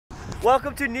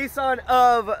Welcome to Nissan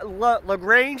of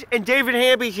LaGrange, and David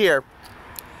Hamby here.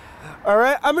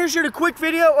 Alright, I'm going to shoot a quick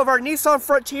video of our Nissan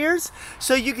Frontiers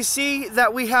so you can see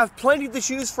that we have plenty to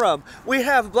choose from. We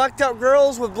have blacked out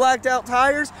girls with blacked out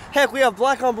tires. Heck, we have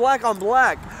black on black on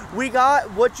black. We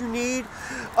got what you need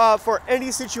for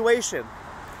any situation.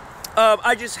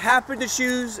 I just happened to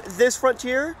choose this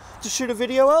Frontier to shoot a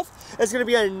video of. It's going to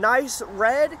be a nice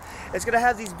red. It's going to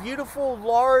have these beautiful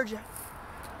large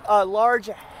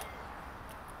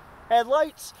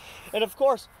headlights, and of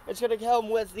course it's going to come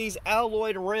with these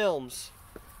alloyed rims.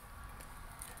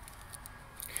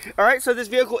 Alright, so this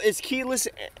vehicle is keyless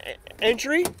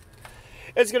entry.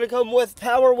 It's going to come with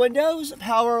power windows,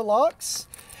 power locks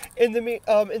in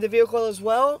the vehicle as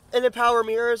well, and the power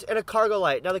mirrors and a cargo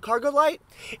light. Now the cargo light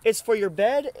is for your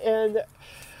bed, and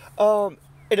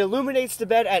it illuminates the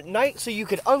bed at night so you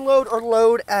can unload or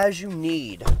load as you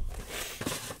need.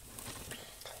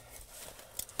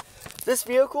 This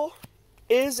vehicle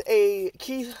is a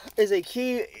key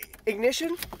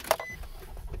ignition,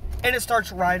 and it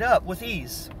starts right up with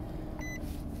ease.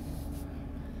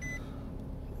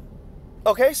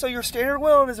 Okay, so your steering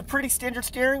wheel is a pretty standard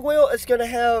steering wheel. It's going to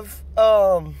have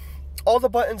all the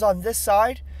buttons on this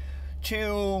side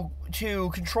to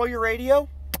control your radio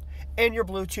and your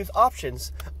Bluetooth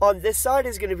options. On this side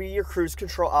is going to be your cruise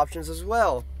control options as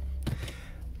well.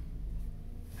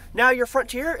 Now your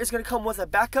Frontier is going to come with a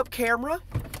backup camera.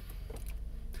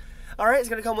 Alright, it's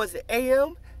going to come with the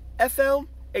AM, FM,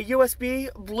 a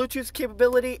USB, Bluetooth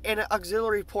capability, and an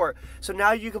auxiliary port. So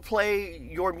now you can play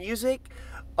your music,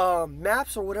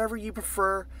 maps, or whatever you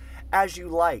prefer as you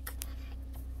like.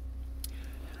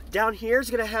 Down here is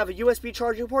going to have a USB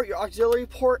charging port, your auxiliary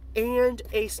port, and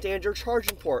a standard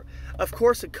charging port. Of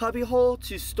course, a cubby hole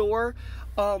to store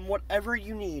whatever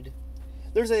you need.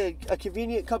 There's a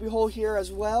convenient cubby hole here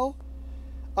as well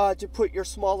to put your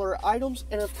smaller items,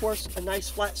 and of course a nice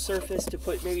flat surface to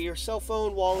put maybe your cell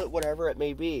phone, wallet, whatever it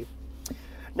may be.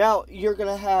 Now you're going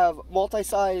to have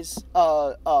multi-size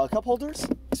cup holders.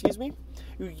 Excuse me.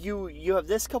 You have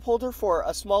this cup holder for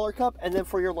a smaller cup, and then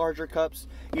for your larger cups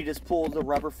you just pull the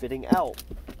rubber fitting out.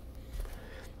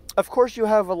 Of course, you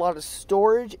have a lot of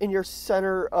storage in your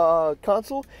center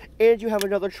console, and you have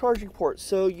another charging port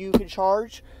so you can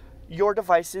charge your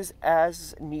devices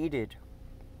as needed.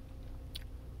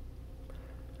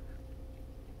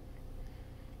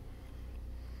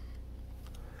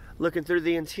 Looking through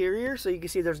the interior, so you can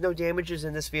see there's no damages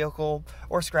in this vehicle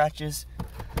or scratches.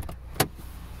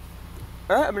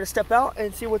 Alright, I'm going to step out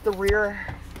and see what the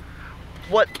rear,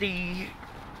 what the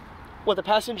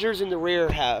passengers in the rear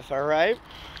have. Alright.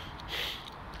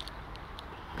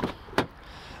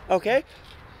 Okay.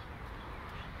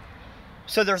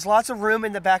 So there's lots of room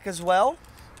in the back as well.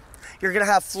 You're going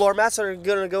to have floor mats that are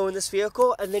going to go in this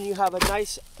vehicle, and then you have a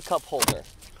nice cup holder.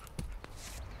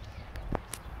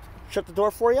 Shut the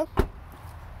door for you.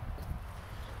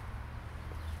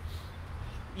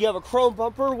 You have a chrome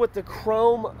bumper with the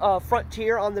chrome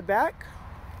Frontier on the back.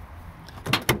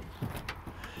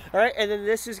 Alright, and then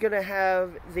this is going to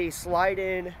have the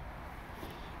slide-in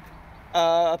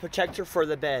protector for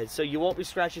the bed, so you won't be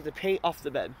scratching the paint off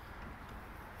the bed.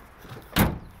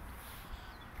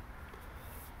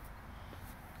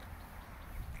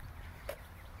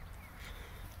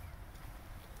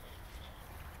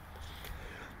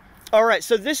 Alright,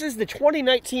 so this is the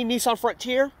 2019 Nissan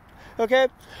Frontier. Okay,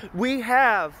 we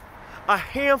have a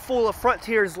handful of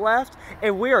Frontiers left,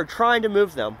 and we are trying to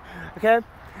move them. Okay,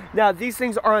 now these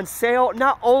things are on sale.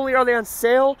 Not only are they on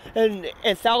sale and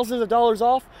thousands of dollars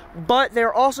off, but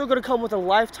they're also going to come with a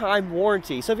lifetime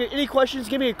warranty. So if you have any questions,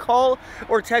 give me a call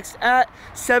or text at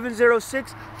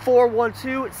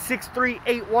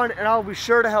 706-412-6381, and I'll be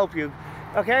sure to help you.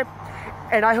 Okay,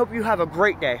 and I hope you have a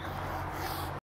great day.